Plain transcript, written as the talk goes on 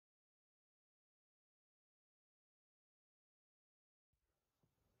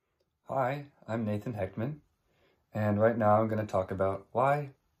Hi, I'm Nathan Heckman, and right now I'm going to talk about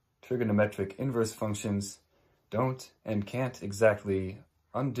why trigonometric inverse functions don't and can't exactly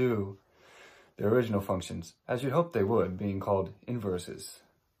undo their original functions, as you'd hope they would, being called inverses.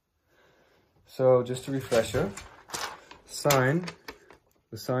 So just a refresher, the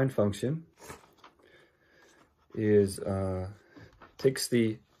sine function is takes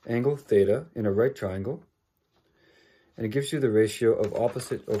the angle theta in a right triangle, and it gives you the ratio of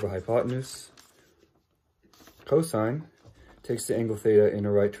opposite over hypotenuse. Cosine takes the angle theta in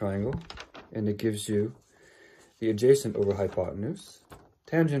a right triangle, and it gives you the adjacent over hypotenuse.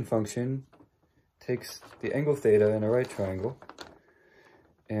 Tangent function takes the angle theta in a right triangle,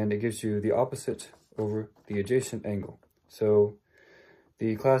 and it gives you the opposite over the adjacent angle. So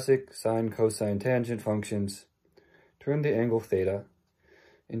the classic sine, cosine, tangent functions turn the angle theta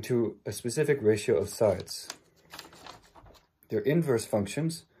into a specific ratio of sides. Their inverse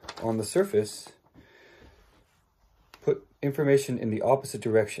functions on the surface put information in the opposite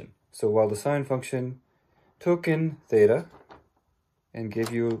direction. So while the sine function took in theta and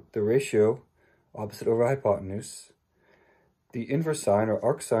gave you the ratio opposite over hypotenuse, the inverse sine or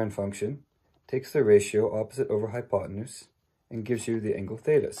arc sine function takes the ratio opposite over hypotenuse and gives you the angle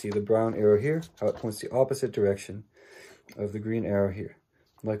theta. See the brown arrow here, how it points the opposite direction of the green arrow here.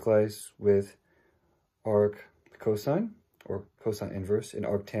 Likewise with arc cosine or cosine inverse and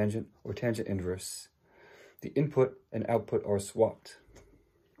arc tangent or tangent inverse. The input and output are swapped.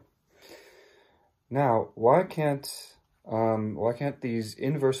 Now, why can't these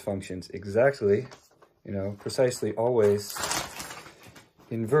inverse functions exactly, precisely always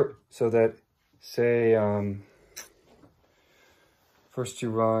invert? So that, say, first you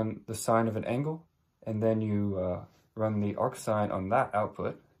run the sine of an angle, and then you run the arc sine on that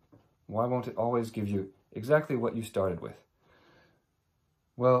output. Why won't it always give you exactly what you started with?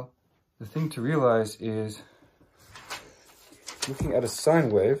 Well, the thing to realize is, looking at a sine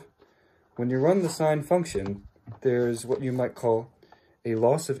wave, when you run the sine function, there's what you might call a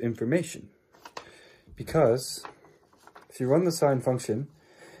loss of information. Because if you run the sine function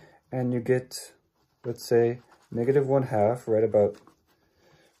and you get, let's say, -1/2 right about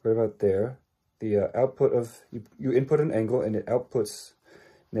there, the output of, you input an angle and it outputs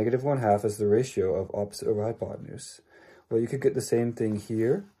 -1/2 as the ratio of opposite over hypotenuse. Well, you could get the same thing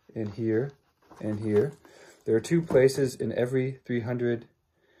here, and here, and here. There are two places in every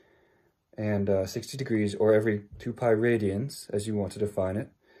 360 degrees, or every 2 pi radians, as you want to define it,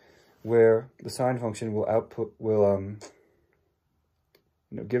 where the sine function will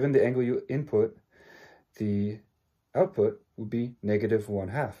given the angle you input, the output will be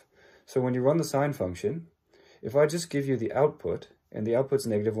 -1/2. So when you run the sine function, if I just give you the output, and the output's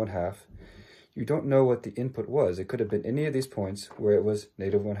 -1/2, you don't know what the input was. It could have been any of these points where it was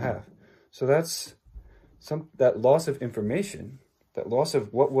 -1/2. So that's that loss of information, that loss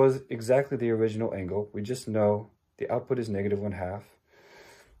of what was exactly the original angle. We just know the output is -1/2.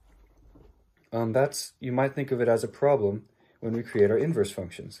 You might think of it as a problem when we create our inverse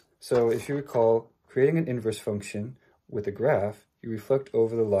functions. So if you recall, creating an inverse function with a graph, you reflect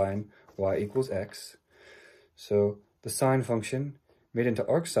over the line y equals x. So the sine function made into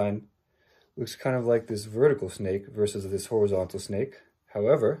arc sine looks kind of like this vertical snake versus this horizontal snake.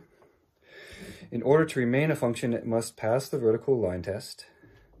 However, in order to remain a function, it must pass the vertical line test,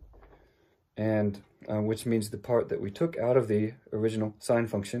 and which means the part that we took out of the original sine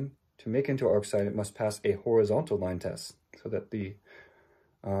function to make into arc sine, it must pass a horizontal line test, so that the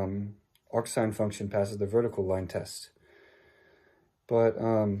arc sine function passes the vertical line test. But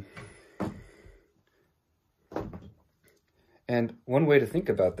and one way to think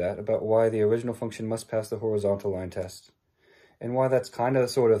about that, about why the original function must pass the horizontal line test, and why that's kind of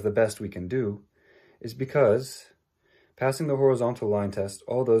sort of the best we can do, is because passing the horizontal line test,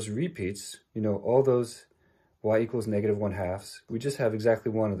 all those repeats, all those y equals -1/2, we just have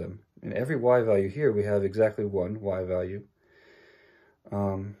exactly one of them. And every y value here, we have exactly one y value.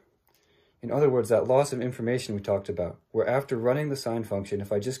 In other words, that loss of information we talked about, where after running the sine function,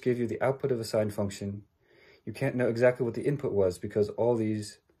 if I just give you the output of a sine function, you can't know exactly what the input was, because all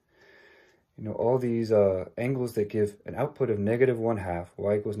these angles that give an output of -1/2,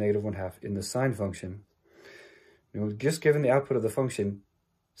 y equals -1/2 in the sine function, just given the output of the function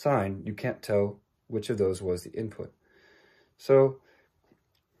sine, you can't tell which of those was the input. So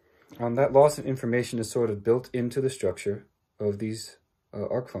that loss of information is sort of built into the structure of these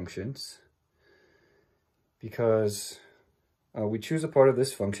arc functions, because we choose a part of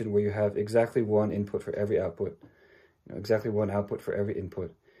this function where you have exactly one input for every output, exactly one output for every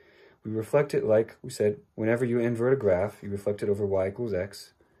input. We reflect it like we said, whenever you invert a graph, you reflect it over y equals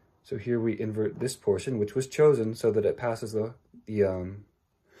x. So here we invert this portion, which was chosen so that it passes the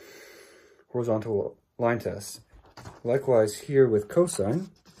horizontal line test. Likewise, here with cosine,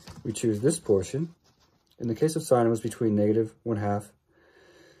 we choose this portion. In the case of sine, it was between negative 1/2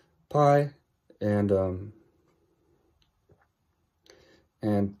 pi and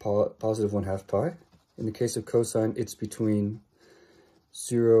positive 1/2 pi. In the case of cosine, it's between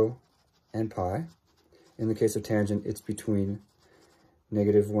 0 and pi. In the case of tangent, it's between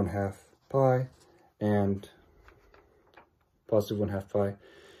negative 1/2 pi and positive 1/2 pi.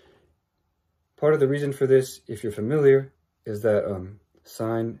 Part of the reason for this, if you're familiar, is that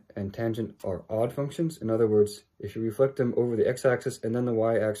sine and tangent are odd functions. In other words, if you reflect them over the x-axis and then the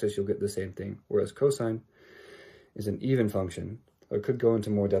y-axis, you'll get the same thing, whereas cosine is an even function. I could go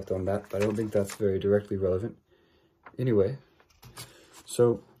into more depth on that, but I don't think that's very directly relevant. Anyway,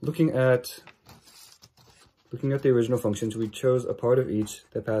 so looking at the original functions, we chose a part of each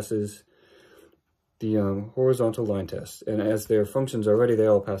that passes the horizontal line test. And as their functions already, they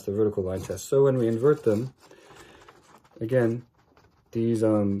all pass the vertical line test. So when we invert them, again, these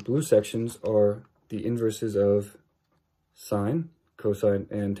blue sections are the inverses of sine, cosine,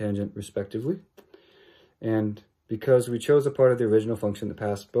 and tangent, respectively. And because we chose a part of the original function that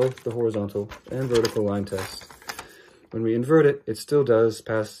passed both the horizontal and vertical line test, when we invert it, it still does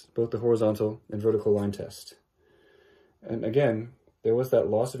pass both the horizontal and vertical line test. And again, there was that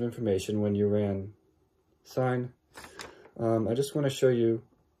loss of information when you ran sine. I just want to show you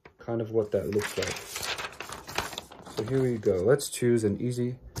kind of what that looks like. So here we go. Let's choose an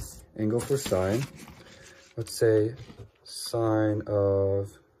easy angle for sine. Let's say sine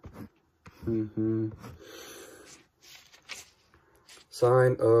of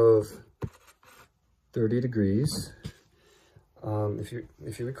sine of 30 degrees.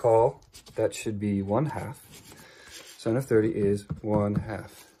 If you recall, that should be 1/2. Sine of 30 is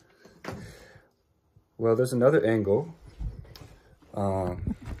 1/2. Well, there's another angle.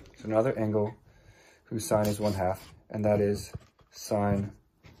 Whose sine is 1/2, and that is sine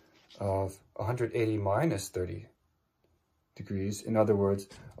of 180 minus 30 degrees. In other words,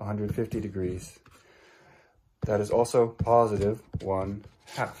 150 degrees. That is also positive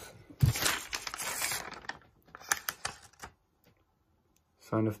 1/2.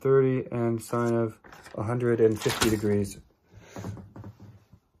 Sine of 30 and sine of 150 degrees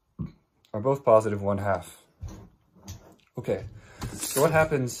are both positive 1/2. Okay, so what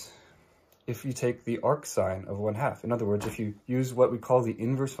happens if you take the arc sine of 1/2? In other words, if you use what we call the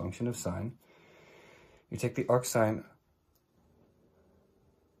inverse function of sine, you take the arc sine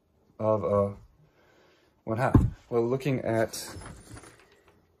of 1/2. Well, looking at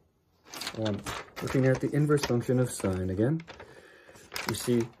the inverse function of sine again, we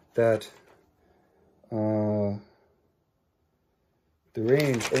see that the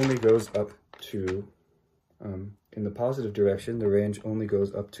range only goes up to, in the positive direction, the range only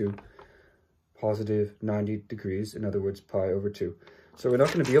goes up to positive 90 degrees, in other words, pi over 2. So we're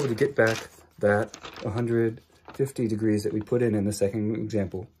not going to be able to get back that 150 degrees that we put in the second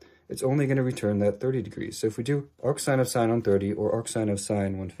example. It's only going to return that 30 degrees. So if we do arc sine of sine on 30 or arc sine of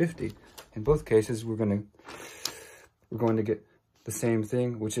sine 150, in both cases, we're going to get the same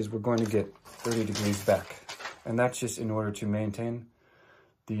thing, which is we're going to get 30 degrees back. And that's just in order to maintain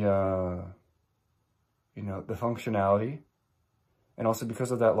the, the functionality, and also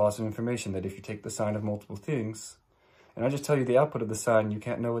because of that loss of information, that if you take the sine of multiple things, and I just tell you the output of the sine, you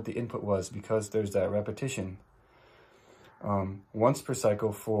can't know what the input was because there's that repetition. Once per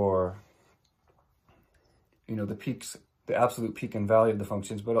cycle for, the peaks, the absolute peak and valley of the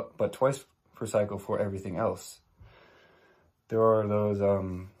functions, but twice per cycle for everything else. There are those,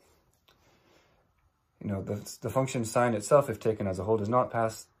 the function sine itself, if taken as a whole, does not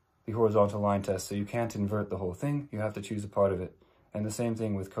pass the horizontal line test, so you can't invert the whole thing. You have to choose a part of it. And the same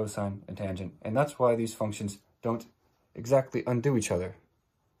thing with cosine and tangent. And that's why these functions don't exactly undo each other.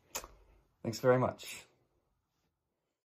 Thanks very much.